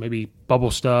misdirection, maybe bubble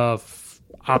stuff,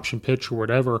 option pitch or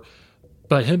whatever.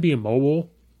 But him being mobile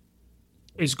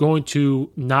is going to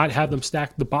not have them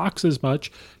stack the box as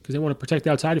much because they want to protect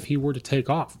the outside if he were to take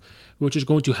off, which is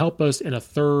going to help us in a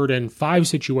 3rd and 5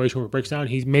 situation where it breaks down.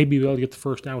 He's maybe able to get the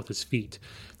first down with his feet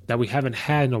that we haven't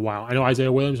had in a while. I know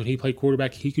Isaiah Williams, when he played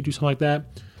quarterback, he could do something like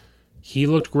that. He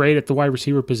looked great at the wide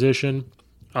receiver position.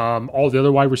 All the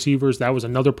other wide receivers, that was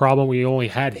another problem. We only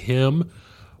had him.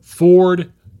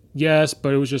 Ford, yes,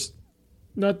 but it was just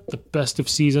not the best of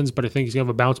seasons, but I think he's going to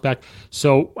have a bounce back.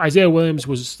 So Isaiah Williams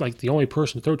was like the only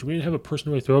person to throw to. We didn't have a person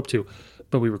to really throw up to,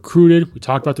 but we recruited. We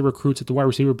talked about the recruits at the wide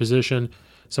receiver position,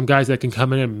 some guys that can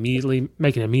come in and immediately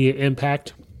make an immediate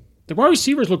impact. The wide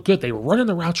receivers looked good. They were running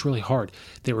the routes really hard.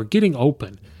 They were getting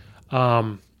open. They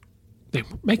were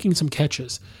making some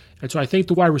catches. And so I think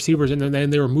the wide receivers, and then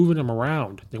they were moving them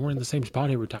around. They weren't in the same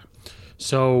spot every time.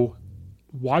 So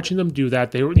watching them do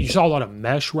that, you saw a lot of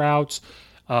mesh routes.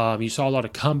 You saw a lot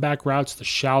of comeback routes, the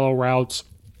shallow routes,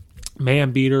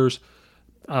 man beaters.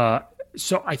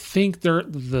 So I think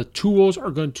the tools are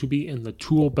going to be in the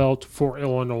tool belt for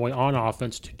Illinois on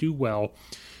offense to do well.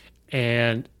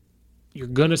 And you're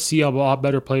going to see a lot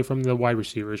better play from the wide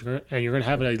receivers. And you're going to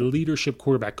have a leadership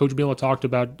quarterback. Coach Miller talked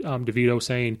about DeVito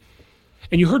saying,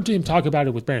 and you heard him talk about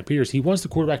it with Brandon Peters, he wants the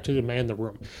quarterback to demand the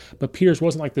room. But Peters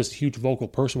wasn't like this huge vocal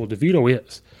person. Well, DeVito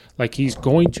is. Like, he's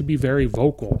going to be very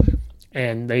vocal.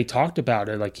 And they talked about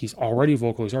it, like he's already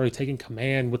vocal. He's already taking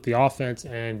command with the offense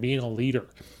and being a leader.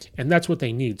 And that's what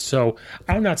they need. So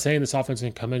I'm not saying this offense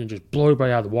can come in and just blow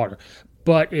everybody out of the water,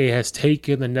 but it has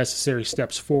taken the necessary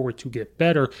steps forward to get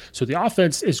better. So the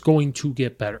offense is going to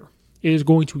get better. It is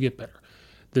going to get better.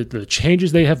 The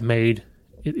changes they have made,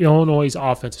 Illinois'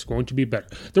 offense is going to be better.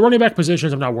 The running back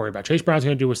positions, I'm not worried about. Chase Brown's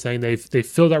going to do his thing. They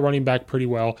filled that running back pretty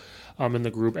well in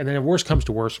the group. And then if worse comes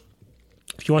to worse,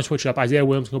 if you want to switch up, Isaiah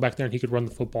Williams can go back there and he could run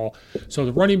the football. So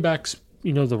the running backs,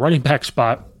 the running back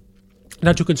spot,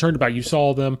 Not too concerned about it. You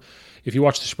saw them. If you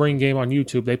watch the spring game on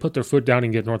YouTube, they put their foot down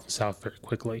and get north and south very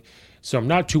quickly. So I'm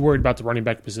not too worried about the running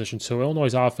back position. So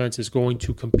Illinois' offense is going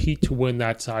to compete to win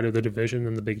that side of the division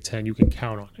in the Big Ten. You can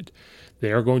count on it.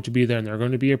 They are going to be there, and they're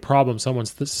going to be a problem. They're going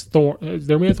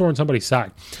to be a thorn on somebody's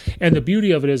side. And the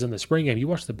beauty of it is in the spring game, you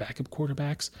watch the backup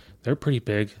quarterbacks. They're pretty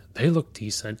big. They look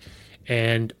decent.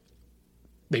 And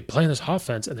they play in this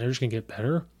offense, and they're just going to get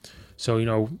better. So,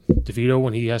 DeVito,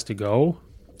 when he has to go,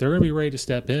 they're going to be ready to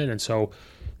step in. And so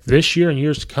this year and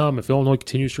years to come, if Illinois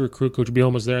continues to recruit, Coach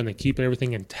Bielema's there, and they keep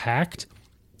everything intact,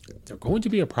 they're going to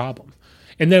be a problem.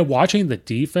 And then watching the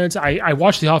defense, I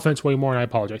watched the offense way more, and I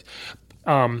apologize.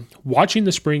 Watching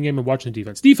the spring game and watching the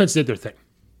defense did their thing.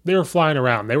 They were flying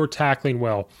around. They were tackling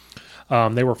well.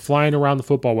 They were flying around the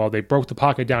football well. They broke the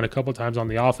pocket down a couple of times on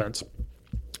the offense.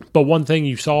 But one thing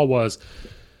you saw was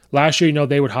last year,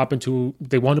 they would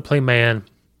they wanted to play man.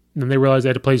 And then they realized they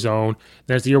had to play zone.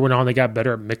 And as the year went on, they got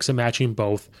better at mix and matching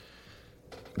both.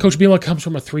 Coach Bielema comes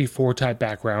from a 3-4 type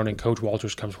background, and Coach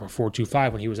Walters comes from a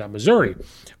 4-2-5 when he was at Missouri.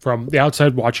 From the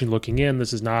outside watching, looking in,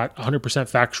 this is not 100%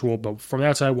 factual, but from the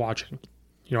outside watching,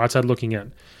 outside looking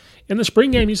in. In the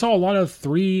spring game, you saw a lot of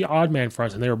 3 odd man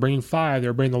fronts, and they were bringing 5. They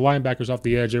were bringing the linebackers off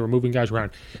the edge. They were moving guys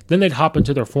around. Then they'd hop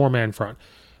into their 4-man front.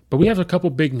 But we have a couple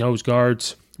big nose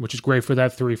guards, which is great for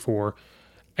that 3-4.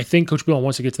 I think Coach Bielema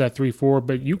wants to get to that 3-4,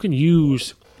 but you can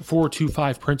use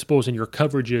 4-2-5 principles in your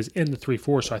coverages in the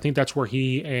 3-4. So I think that's where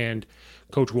he and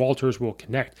Coach Walters will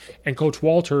connect. And Coach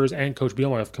Walters and Coach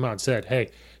Bielema have come out and said,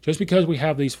 hey, just because we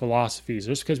have these philosophies,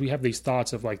 just because we have these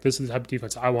thoughts of like, this is the type of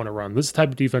defense I want to run, this is the type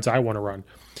of defense I want to run,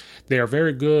 they are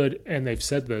very good, and they've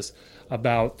said this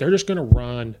about they're just going to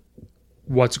run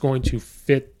what's going to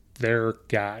fit their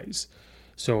guys.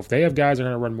 So if they have guys that are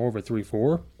going to run more of a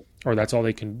 3-4, or that's all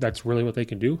they can, that's really what they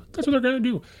can do, that's what they're going to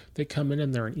do. They come in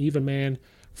and they're an even man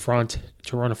front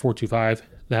to run a 4-2-5.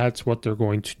 That's what they're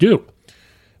going to do.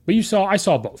 But I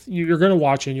saw both. You're going to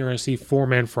watch and you're going to see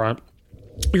 4-man front.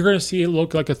 You're going to see it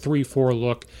look like a 3-4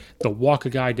 look. They'll walk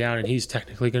a guy down, and he's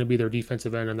technically going to be their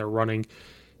defensive end, and they're running,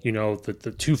 the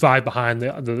 2-5 behind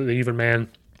the even man.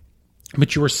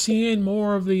 But you were seeing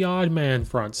more of the odd man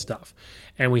front stuff.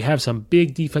 And we have some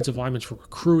big defensive linemen for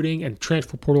recruiting and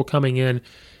transfer portal coming in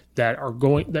that are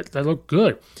going that look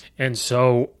good. And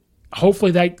so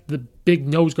hopefully that the big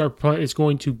nose guard is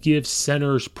going to give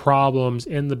centers problems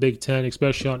in the Big Ten,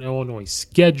 especially on Illinois'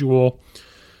 schedule,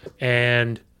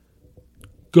 and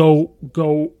go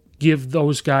give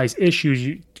those guys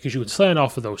issues because you can slant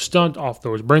off of those, stunt off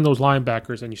those, bring those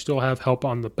linebackers, and you still have help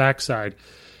on the backside.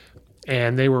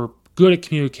 And they were good at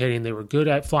communicating. They were good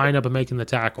at flying up and making the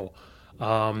tackle.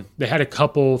 They had a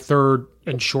couple third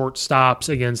and short stops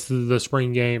against the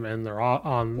spring game, and they're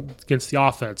on against the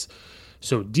offense.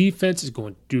 So defense is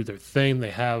going to do their thing.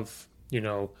 They have,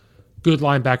 good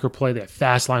linebacker play. They have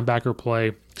fast linebacker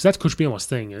play because that's Coach Bielema's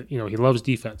thing. He loves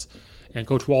defense. And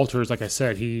Coach Walters, like I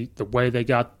said, the way they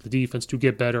got the defense to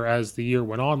get better as the year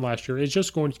went on last year is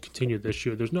just going to continue this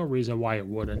year. There's no reason why it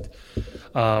wouldn't.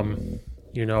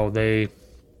 They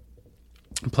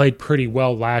played pretty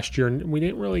well last year, and we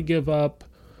didn't really give up,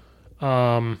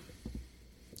 a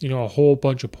whole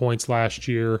bunch of points last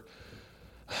year.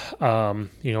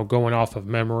 Going off of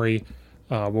memory,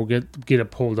 we'll get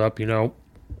it pulled up.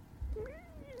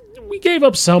 We gave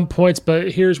up some points,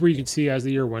 but here's where you can see as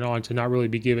the year went on to not really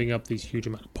be giving up these huge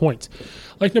amount of points.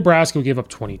 Like Nebraska, we gave up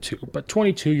 22, but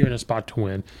 22 you're in a spot to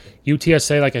win.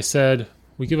 UTSA, like I said,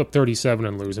 we give up 37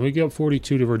 and lose, and we give up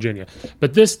 42 to Virginia.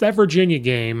 But that Virginia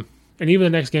game, and even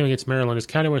the next game against Maryland, is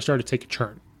kind of when it started to take a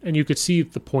turn. And you could see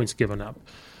the points given up.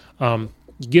 You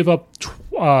give up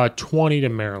 20 to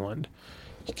Maryland.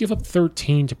 You give up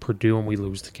 13 to Purdue, and we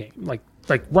lose the game. Like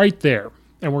right there.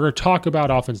 And we're going to talk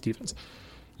about offense, defense.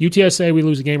 UTSA, we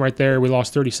lose the game right there. We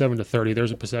lost 37-30.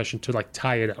 There's a possession to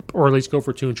tie it up, or at least go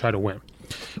for 2 and try to win.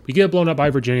 We get blown up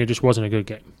by Virginia. It just wasn't a good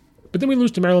game. But then we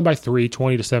lose to Maryland by 3,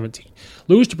 20-17.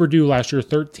 Lose to Purdue last year,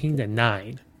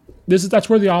 13-9. That's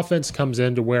where the offense comes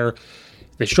in to where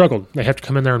they struggled. They have to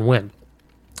come in there and win.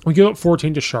 We give up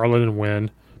 14 to Charlotte and win.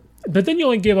 But then you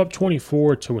only give up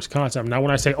 24 to Wisconsin. Now,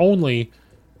 when I say only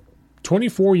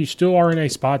 24, you still are in a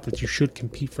spot that you should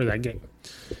compete for that game.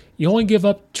 You only give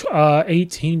up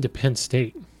 18 to Penn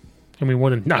State, and we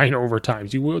won in 9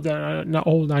 overtimes. You will not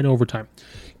all 9 overtime.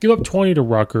 Give up 20 to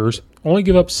Rutgers. Only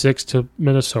give up 6 to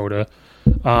Minnesota.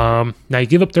 Now you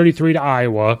give up 33 to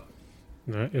Iowa.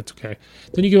 It's okay.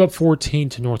 Then you give up 14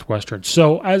 to Northwestern.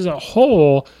 So as a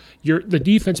whole, the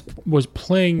defense was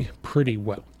playing pretty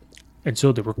well, and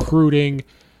so the recruiting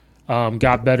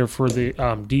got better for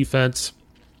the defense.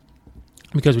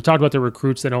 Because we talked about the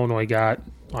recruits that Illinois got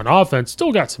on offense,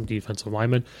 still got some defensive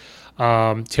linemen.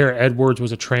 Tara Edwards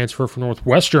was a transfer from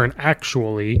Northwestern,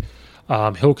 actually.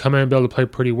 He'll come in and be able to play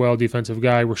pretty well, defensive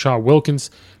guy. Rashad Wilkins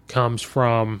comes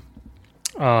from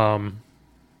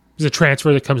he's a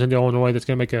transfer that comes into Illinois that's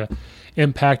going to make an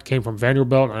impact. Came from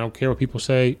Vanderbilt. I don't care what people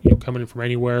say. Coming in from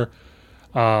anywhere.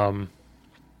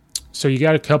 So you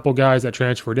got a couple guys that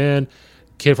transferred in.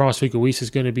 Kid from Oswego East is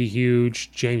going to be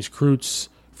huge. James Kreutz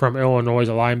from Illinois,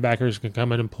 the linebackers, can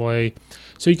come in and play.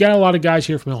 So you got a lot of guys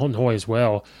here from Illinois as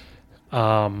well.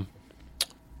 And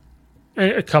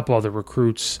a couple other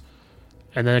recruits.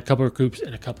 And then a couple of recruits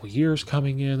in a couple of years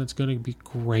coming in. That's going to be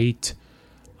great.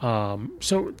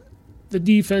 So the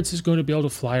defense is going to be able to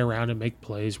fly around and make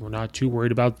plays. We're not too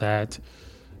worried about that.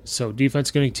 So defense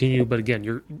is going to continue. But again,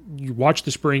 you watch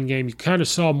the spring game. You kind of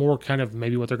saw more kind of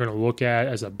maybe what they're going to look at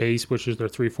as a base, which is their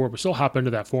 3-4, but still hop into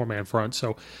that 4-man front.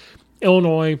 So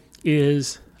Illinois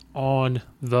is on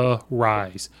the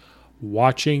rise.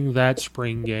 Watching that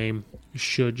spring game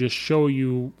should just show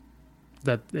you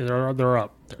that they're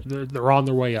up. They're on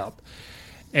their way up.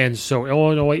 And so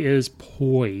Illinois is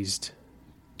poised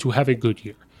to have a good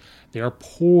year. They are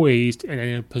poised and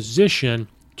in a position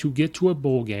to get to a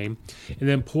bowl game, and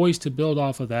then poised to build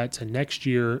off of that to next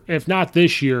year, if not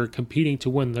this year, competing to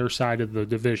win their side of the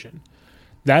division.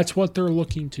 That's what they're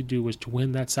looking to do, is to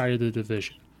win that side of the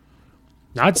division.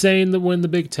 Not saying to win the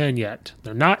Big Ten yet.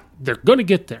 They're not. They're going to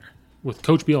get there with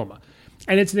Coach Bielema.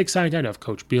 And it's an exciting time to have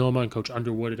Coach Bielema and Coach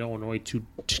Underwood at Illinois to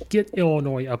get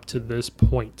Illinois up to this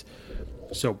point.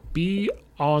 So be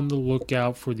on the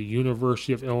lookout for the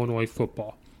University of Illinois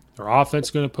football. Their offense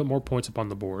is going to put more points up on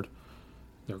the board.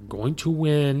 They're going to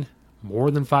win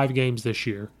more than 5 games this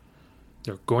year.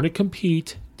 They're going to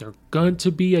compete. They're going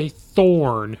to be a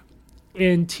thorn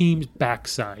in teams'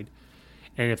 backside.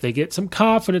 And if they get some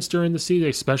confidence during the season,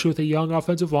 especially with a young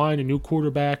offensive line, a new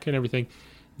quarterback and everything,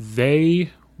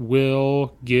 they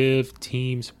will give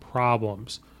teams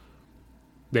problems.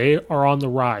 They are on the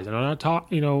rise. And I'm not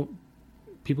talking,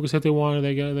 people can say if they want,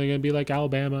 they're going to be like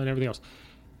Alabama and everything else.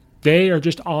 They are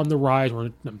just on the rise.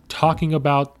 I'm talking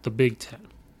about the Big Ten.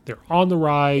 They're on the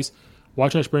rise.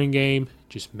 Watching that spring game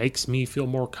just makes me feel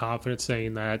more confident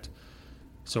saying that.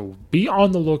 So be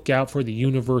on the lookout for the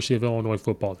University of Illinois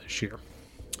football this year.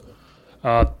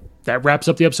 That wraps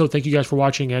up the episode. Thank you guys for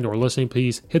watching and or listening.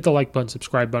 Please hit the like button,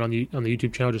 subscribe button on the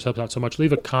YouTube channel. It just helps out so much.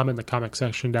 Leave a comment in the comment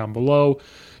section down below.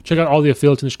 Check out all the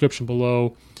affiliates in the description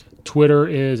below. Twitter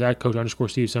is at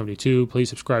Coach_Steve72. Please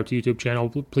subscribe to the YouTube channel.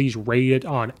 Please rate it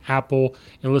on Apple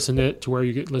and listen to where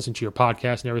you listen to your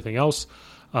podcast and everything else.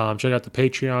 Check out the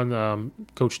Patreon,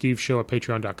 Coach Steve Show at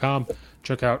patreon.com.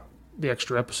 Check out the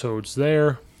extra episodes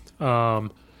there.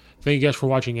 Thank you guys for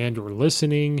watching and or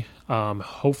listening.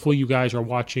 Hopefully you guys are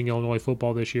watching Illinois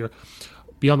football this year.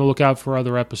 Be on the lookout for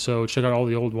other episodes. Check out all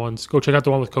the old ones. Go check out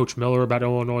the one with Coach Miller about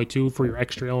Illinois too for your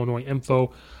extra Illinois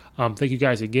info. Thank you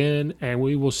guys again, and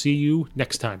we will see you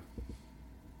next time.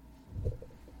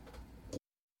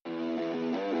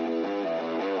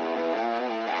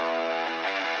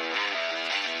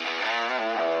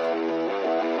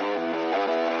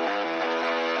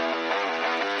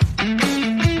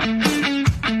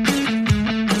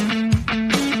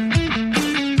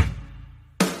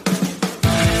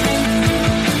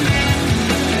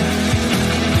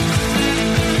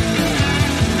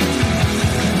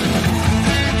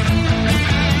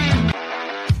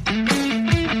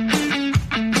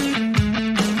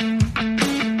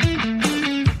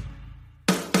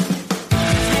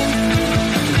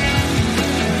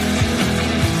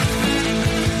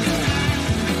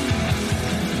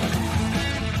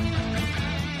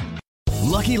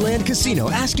 Lucky Land Casino,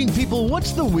 asking people,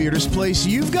 what's the weirdest place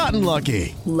you've gotten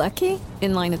lucky? Lucky?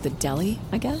 In line at the deli,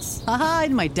 I guess? Aha,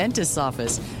 in my dentist's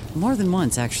office. More than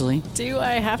once, actually. Do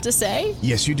I have to say?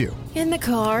 Yes, you do. In the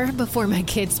car before my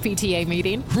kids' PTA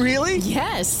meeting. Really?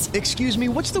 Yes. Excuse me,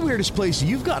 what's the weirdest place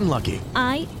you've gotten lucky?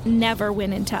 I never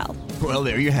win and tell. Well,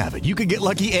 there you have it. You can get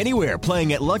lucky anywhere,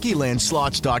 playing at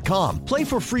LuckyLandSlots.com. Play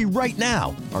for free right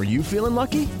now. Are you feeling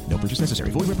lucky? No purchase necessary.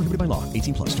 Void where prohibited by law.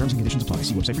 18+. Terms and conditions apply.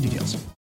 See website for details.